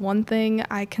 if that's one thing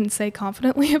I can say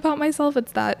confidently about myself,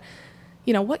 it's that,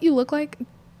 what you look like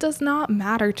does not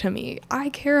matter to me. I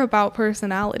care about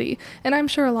personality. And I'm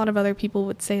sure a lot of other people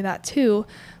would say that too.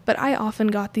 But I often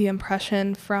got the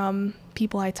impression from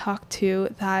people I talked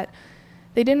to that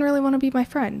they didn't really want to be my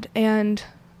friend. And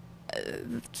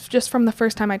just from the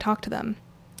first time I talked to them.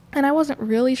 And I wasn't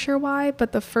really sure why,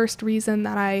 but the first reason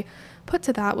that I put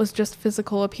to that was just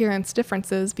physical appearance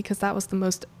differences, because that was the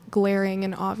most glaring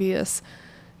and obvious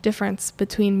difference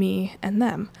between me and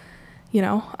them. You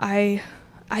know, I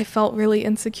felt really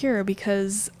insecure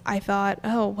because I thought,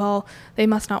 oh, well, they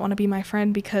must not want to be my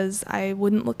friend because I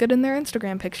wouldn't look good in their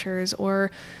Instagram pictures,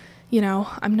 or, you know,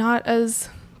 I'm not as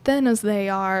thin as they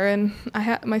are, and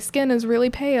my skin is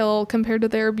really pale compared to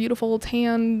their beautiful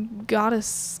tan goddess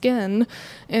skin,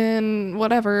 and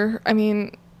whatever. I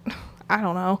mean, I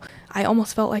don't know. I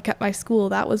almost felt like at my school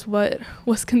that was what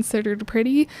was considered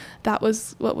pretty. That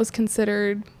was what was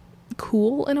considered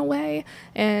cool in a way.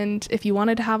 And if you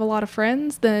wanted to have a lot of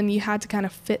friends, then you had to kind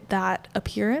of fit that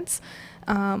appearance.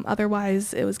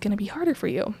 Otherwise, it was going to be harder for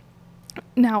you.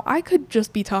 Now, I could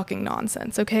just be talking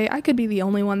nonsense, okay? I could be the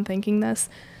only one thinking this.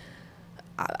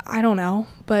 I don't know,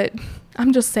 but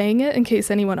I'm just saying it in case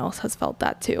anyone else has felt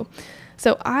that too.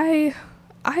 So I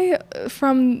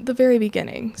from the very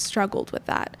beginning struggled with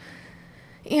that.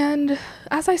 And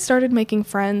as I started making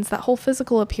friends, that whole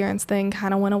physical appearance thing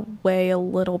kind of went away a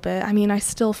little bit. I mean, I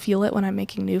still feel it when I'm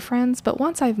making new friends, but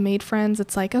once I've made friends,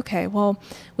 it's like, okay, well,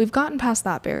 we've gotten past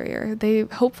that barrier. They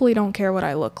hopefully don't care what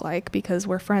I look like because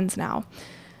we're friends now.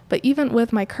 But even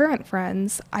with my current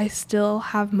friends, I still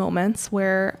have moments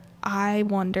where I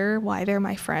wonder why they're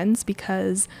my friends,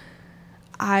 because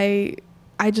I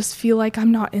just feel like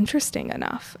I'm not interesting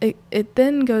enough. It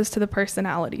then goes to the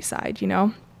personality side, you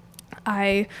know?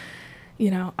 I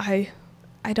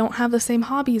don't have the same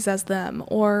hobbies as them,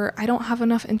 or I don't have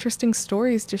enough interesting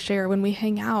stories to share when we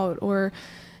hang out, or,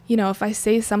 you know, if I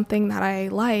say something that I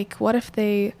like, what if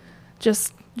they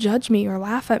just judge me or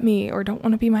laugh at me or don't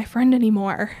want to be my friend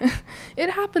anymore?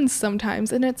 It happens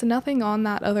sometimes, and it's nothing on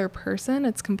that other person.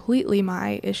 It's completely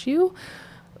my issue.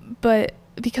 But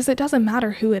because it doesn't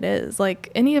matter who it is,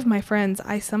 like any of my friends,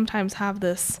 I sometimes have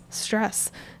this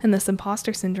stress and this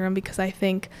imposter syndrome because I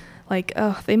think like,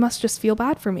 oh, they must just feel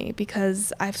bad for me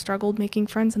because I've struggled making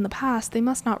friends in the past. They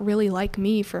must not really like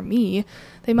me for me.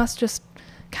 They must just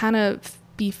kind of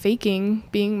be faking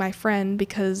being my friend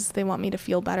because they want me to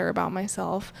feel better about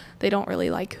myself. They don't really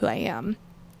like who I am.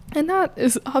 And that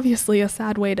is obviously a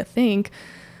sad way to think,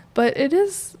 but it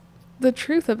is the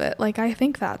truth of it. Like, I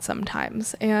think that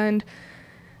sometimes. And,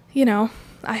 you know,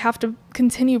 I have to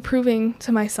continue proving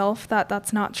to myself that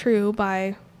that's not true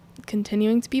by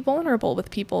continuing to be vulnerable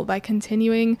with people, by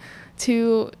continuing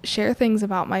to share things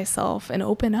about myself and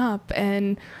open up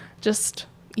and just,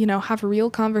 you know, have real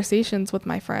conversations with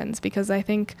my friends, because I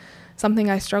think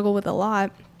something I struggle with a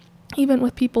lot, even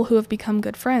with people who have become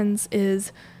good friends,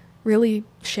 is really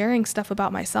sharing stuff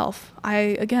about myself.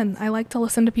 I like to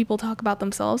listen to people talk about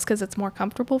themselves because it's more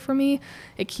comfortable for me.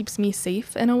 It keeps me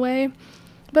safe in a way.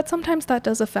 But sometimes that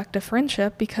does affect a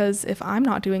friendship, because if I'm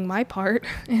not doing my part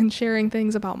and sharing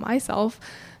things about myself,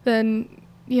 then,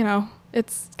 you know,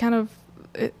 it's kind of,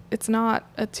 it's not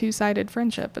a two-sided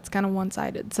friendship. It's kind of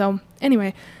one-sided. So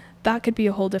anyway, that could be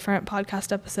a whole different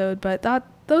podcast episode, but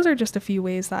those are just a few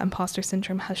ways that imposter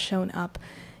syndrome has shown up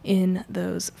in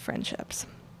those friendships.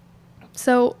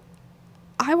 So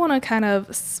I want to kind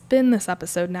of spin this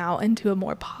episode now into a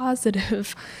more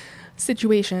positive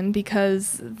situation,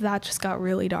 because that just got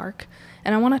really dark.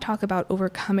 And I want to talk about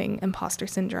overcoming imposter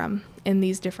syndrome in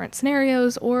these different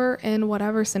scenarios, or in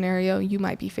whatever scenario you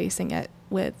might be facing it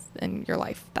with in your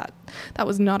life. That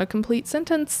was not a complete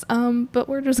sentence, but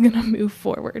we're just going to move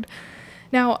forward.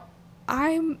 Now,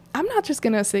 I'm not just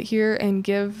going to sit here and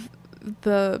give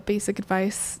the basic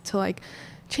advice to like,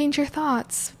 change your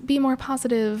thoughts, be more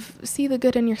positive, see the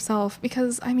good in yourself,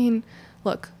 because I mean,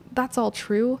 look, that's all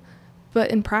true. But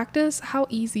in practice, how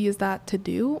easy is that to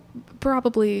do?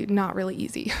 Probably not really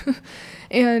easy.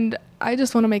 And I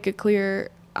just want to make it clear,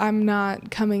 I'm not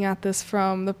coming at this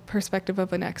from the perspective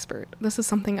of an expert. This is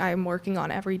something I'm working on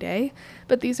every day,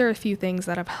 but these are a few things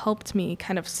that have helped me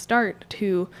kind of start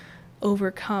to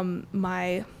overcome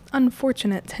my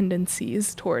unfortunate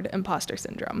tendencies toward imposter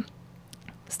syndrome.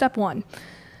 Step 1.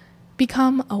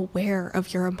 Become aware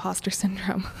of your imposter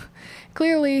syndrome.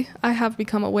 Clearly, I have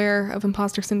become aware of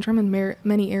imposter syndrome in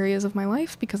many areas of my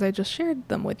life because I just shared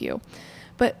them with you.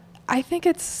 But I think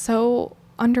it's so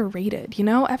underrated, you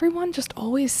know? Everyone just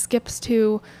always skips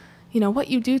to, you know, what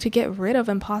you do to get rid of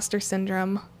imposter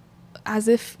syndrome, as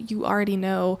if you already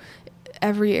know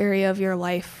every area of your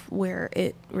life where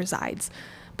it resides.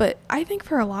 But I think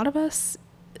for a lot of us,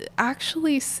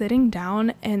 actually sitting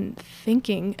down and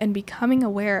thinking and becoming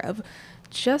aware of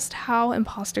just how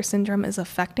imposter syndrome is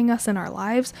affecting us in our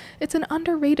lives, it's an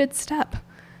underrated step.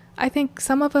 I think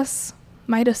some of us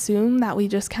might assume that we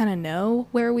just kind of know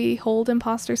where we hold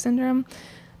imposter syndrome.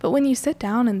 But when you sit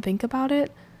down and think about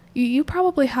it, you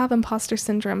probably have imposter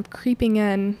syndrome creeping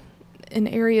in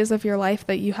areas of your life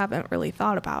that you haven't really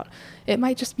thought about. It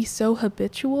might just be so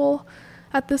habitual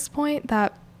at this point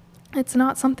that it's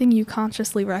not something you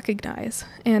consciously recognize.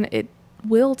 And it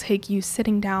will take you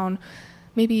sitting down,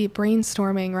 maybe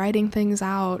brainstorming, writing things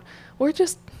out, or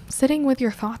just sitting with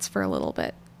your thoughts for a little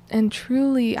bit and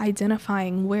truly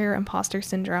identifying where imposter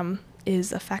syndrome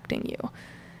is affecting you.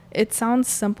 It sounds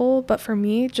simple, but for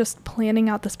me, just planning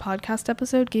out this podcast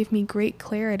episode gave me great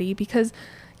clarity because,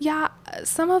 yeah,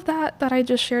 some of that I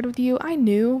just shared with you, I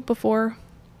knew before,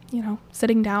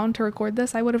 sitting down to record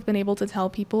this. I would have been able to tell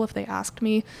people if they asked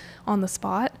me on the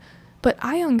spot. But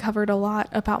I uncovered a lot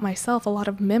about myself, a lot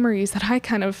of memories that I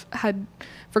kind of had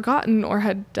forgotten or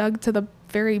had dug to the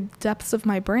very depths of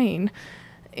my brain.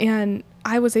 And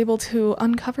I was able to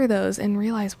uncover those and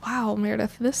realize, wow,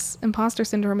 Meredith, this imposter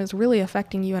syndrome is really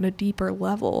affecting you at a deeper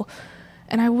level.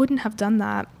 And I wouldn't have done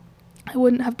that. I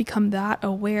wouldn't have become that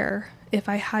aware if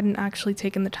I hadn't actually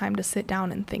taken the time to sit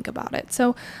down and think about it.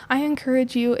 So I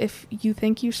encourage you, if you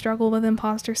think you struggle with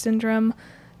imposter syndrome,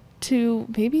 to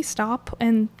maybe stop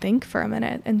and think for a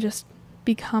minute and just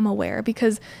become aware.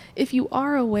 Because if you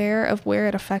are aware of where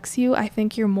it affects you, I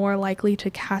think you're more likely to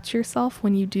catch yourself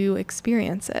when you do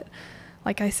experience it.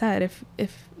 Like I said,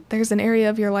 if there's an area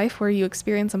of your life where you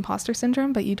experience imposter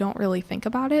syndrome, but you don't really think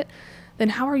about it, then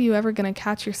how are you ever going to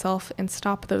catch yourself and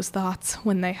stop those thoughts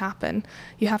when they happen?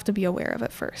 You have to be aware of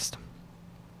it first.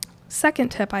 Second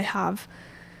tip I have,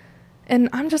 and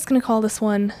I'm just going to call this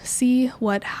one, see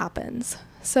what happens.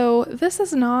 So this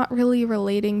is not really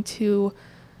relating to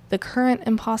the current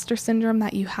imposter syndrome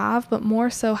that you have, but more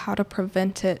so how to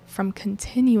prevent it from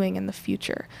continuing in the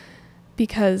future.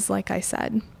 Because like I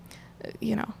said,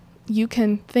 you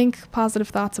can think positive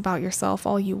thoughts about yourself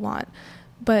all you want,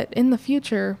 but in the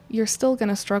future, you're still going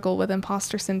to struggle with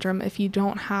imposter syndrome if you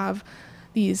don't have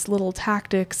these little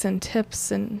tactics and tips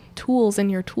and tools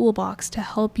in your toolbox to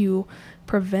help you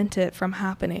prevent it from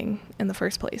happening in the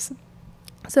first place.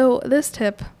 So this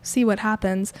tip, see what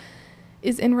happens,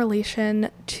 is in relation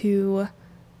to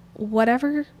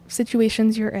whatever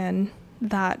situations you're in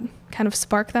that kind of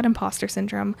spark that imposter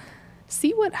syndrome.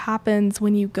 See what happens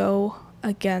when you go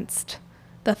against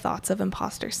the thoughts of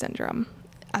imposter syndrome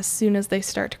as soon as they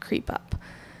start to creep up.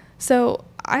 So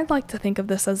I'd like to think of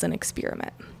this as an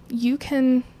experiment. You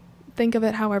can think of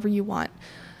it however you want,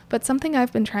 but something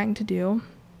I've been trying to do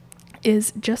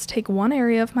is just take one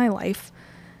area of my life,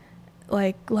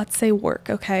 like let's say work,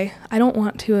 okay? I don't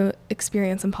want to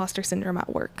experience imposter syndrome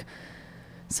at work.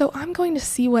 So I'm going to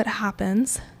see what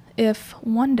happens if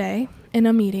one day in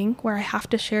a meeting where I have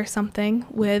to share something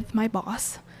with my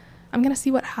boss, I'm going to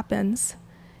see what happens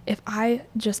if I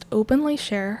just openly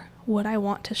share what I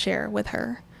want to share with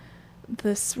her.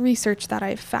 This research that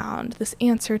I've found, this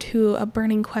answer to a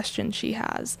burning question she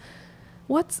has.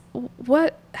 What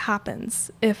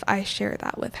happens if I share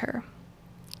that with her?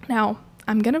 Now,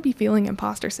 I'm going to be feeling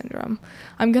imposter syndrome.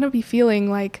 I'm going to be feeling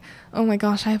like, oh my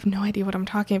gosh, I have no idea what I'm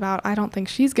talking about. I don't think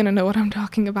she's going to know what I'm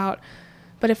talking about.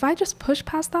 But if I just push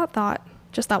past that thought,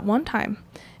 just that one time,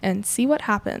 and see what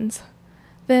happens,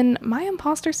 then my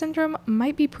imposter syndrome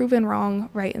might be proven wrong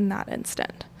right in that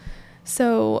instant.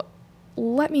 So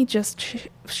let me just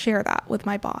share that with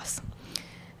my boss.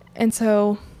 And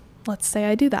so let's say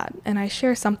I do that and I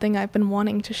share something I've been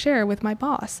wanting to share with my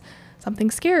boss,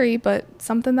 something scary, but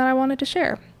something that I wanted to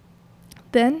share.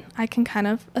 Then I can kind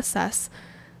of assess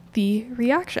the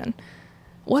reaction.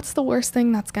 What's the worst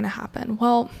thing that's going to happen?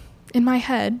 Well, in my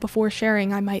head, before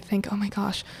sharing, I might think, oh my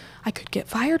gosh, I could get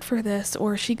fired for this,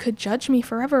 or she could judge me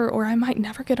forever, or I might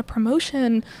never get a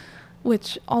promotion,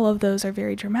 which all of those are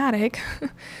very dramatic.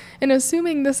 And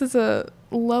assuming this is a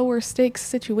lower stakes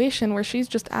situation where she's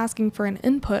just asking for an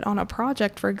input on a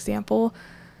project, for example,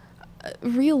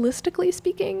 realistically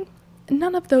speaking,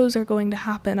 none of those are going to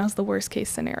happen as the worst case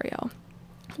scenario.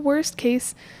 Worst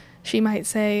case, she might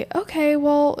say, okay,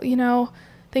 well,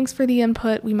 thanks for the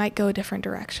input, we might go a different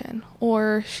direction.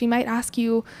 Or she might ask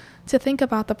you to think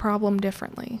about the problem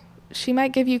differently. She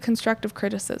might give you constructive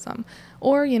criticism.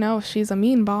 Or, if she's a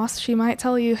mean boss, she might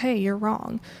tell you, hey, you're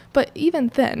wrong. But even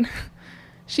then,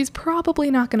 she's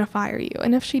probably not going to fire you.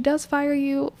 And if she does fire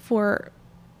you for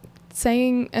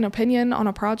saying an opinion on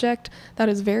a project that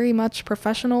is very much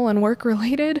professional and work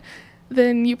related,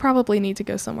 then you probably need to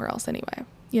go somewhere else anyway.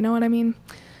 You know what I mean?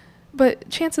 But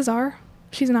chances are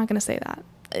she's not going to say that.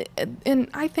 And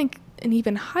I think an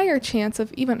even higher chance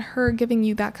of even her giving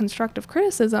you that constructive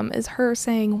criticism is her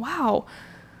saying, wow,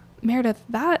 Meredith,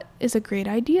 that is a great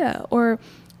idea. Or,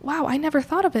 wow, I never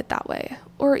thought of it that way.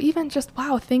 Or even just,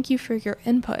 wow, thank you for your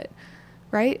input,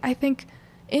 right? I think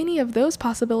any of those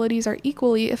possibilities are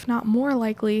equally, if not more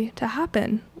likely to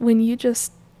happen when you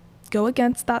just go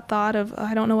against that thought of,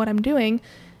 I don't know what I'm doing,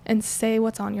 and say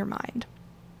what's on your mind.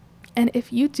 And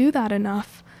if you do that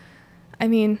enough, I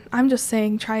mean, I'm just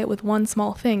saying try it with one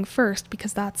small thing first,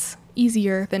 because that's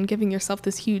easier than giving yourself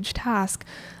this huge task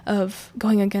of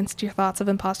going against your thoughts of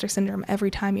imposter syndrome every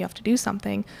time you have to do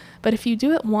something. But if you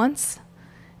do it once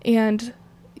and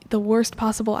the worst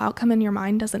possible outcome in your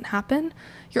mind doesn't happen,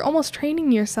 you're almost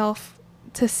training yourself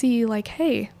to see like,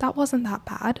 hey, that wasn't that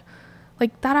bad.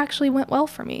 Like, that actually went well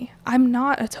for me. I'm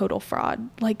not a total fraud.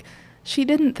 Like, she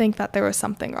didn't think that there was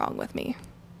something wrong with me.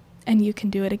 And you can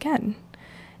do it again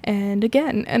and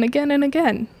again and again and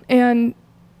again. And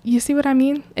you see what I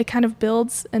mean? It kind of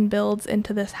builds and builds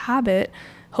into this habit,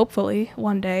 hopefully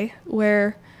one day,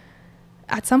 where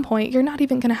at some point you're not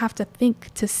even going to have to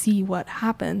think to see what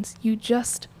happens. You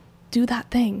just do that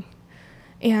thing.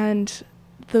 And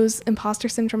those imposter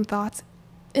syndrome thoughts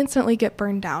instantly get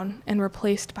burned down and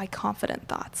replaced by confident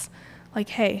thoughts. Like,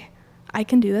 hey, I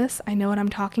can do this. I know what I'm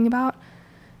talking about.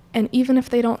 And even if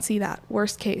they don't see that,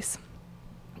 worst case,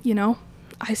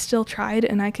 I still tried,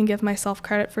 and I can give myself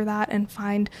credit for that and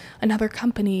find another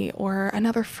company or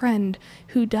another friend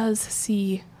who does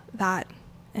see that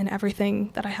and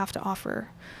everything that I have to offer.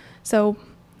 So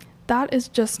that is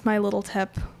just my little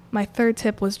tip. My third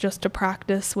tip was just to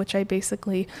practice, which I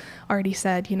basically already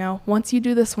said, once you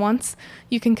do this once,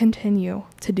 you can continue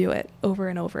to do it over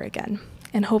and over again.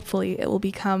 And hopefully it will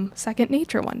become second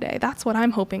nature one day. That's what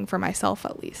I'm hoping for myself,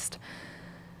 at least.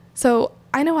 So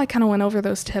I know I kind of went over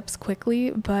those tips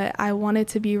quickly, but I wanted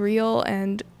to be real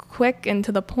and quick and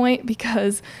to the point,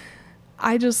 because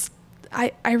I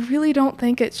really don't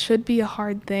think it should be a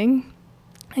hard thing.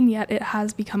 And yet it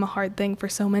has become a hard thing for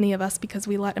so many of us because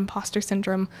we let imposter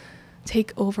syndrome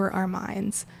take over our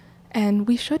minds. And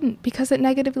we shouldn't, because it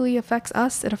negatively affects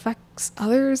us, it affects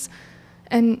others.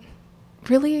 And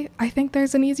really, I think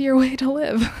there's an easier way to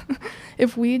live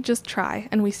if we just try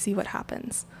and we see what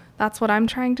happens. That's what I'm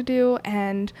trying to do,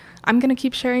 and I'm going to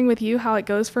keep sharing with you how it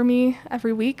goes for me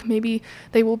every week. Maybe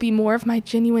they will be more of my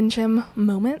genuine gym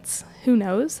moments. Who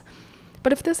knows?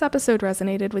 But if this episode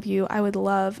resonated with you, I would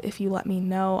love if you let me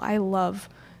know. I love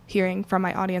hearing from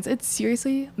my audience. It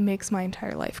seriously makes my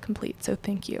entire life complete, so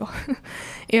thank you.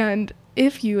 And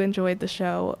if you enjoyed the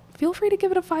show, feel free to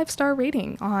give it a 5-star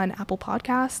rating on Apple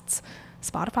Podcasts,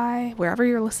 Spotify, wherever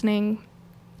you're listening.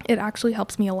 It actually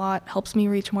helps me a lot, helps me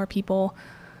reach more people,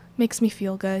 makes me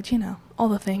feel good, all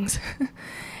the things.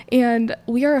 And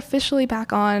we are officially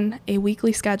back on a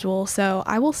weekly schedule, so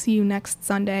I will see you next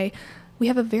Sunday. We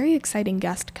have a very exciting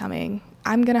guest coming.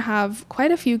 I'm going to have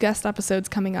quite a few guest episodes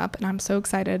coming up, and I'm so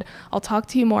excited. I'll talk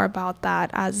to you more about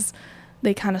that as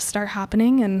they kind of start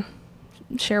happening and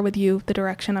share with you the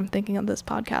direction I'm thinking of this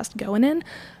podcast going in.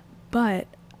 But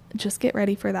just get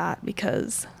ready for that,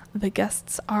 because the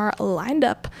guests are lined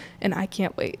up and I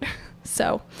can't wait.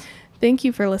 So thank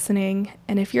you for listening.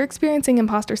 And if you're experiencing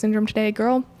imposter syndrome today,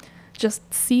 girl,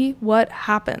 just see what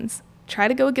happens. Try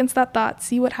to go against that thought,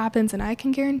 see what happens, and I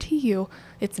can guarantee you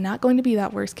it's not going to be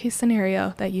that worst case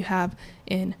scenario that you have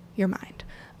in your mind.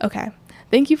 Okay,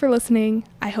 thank you for listening.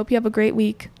 I hope you have a great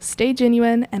week. Stay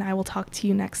genuine, and I will talk to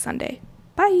you next Sunday.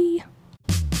 Bye!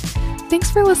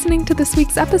 Thanks for listening to this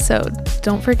week's episode.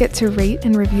 Don't forget to rate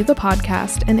and review the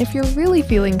podcast, and if you're really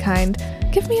feeling kind,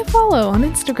 give me a follow on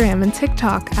Instagram and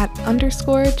TikTok at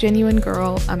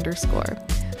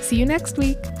 _genuinegirl_. See you next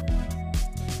week.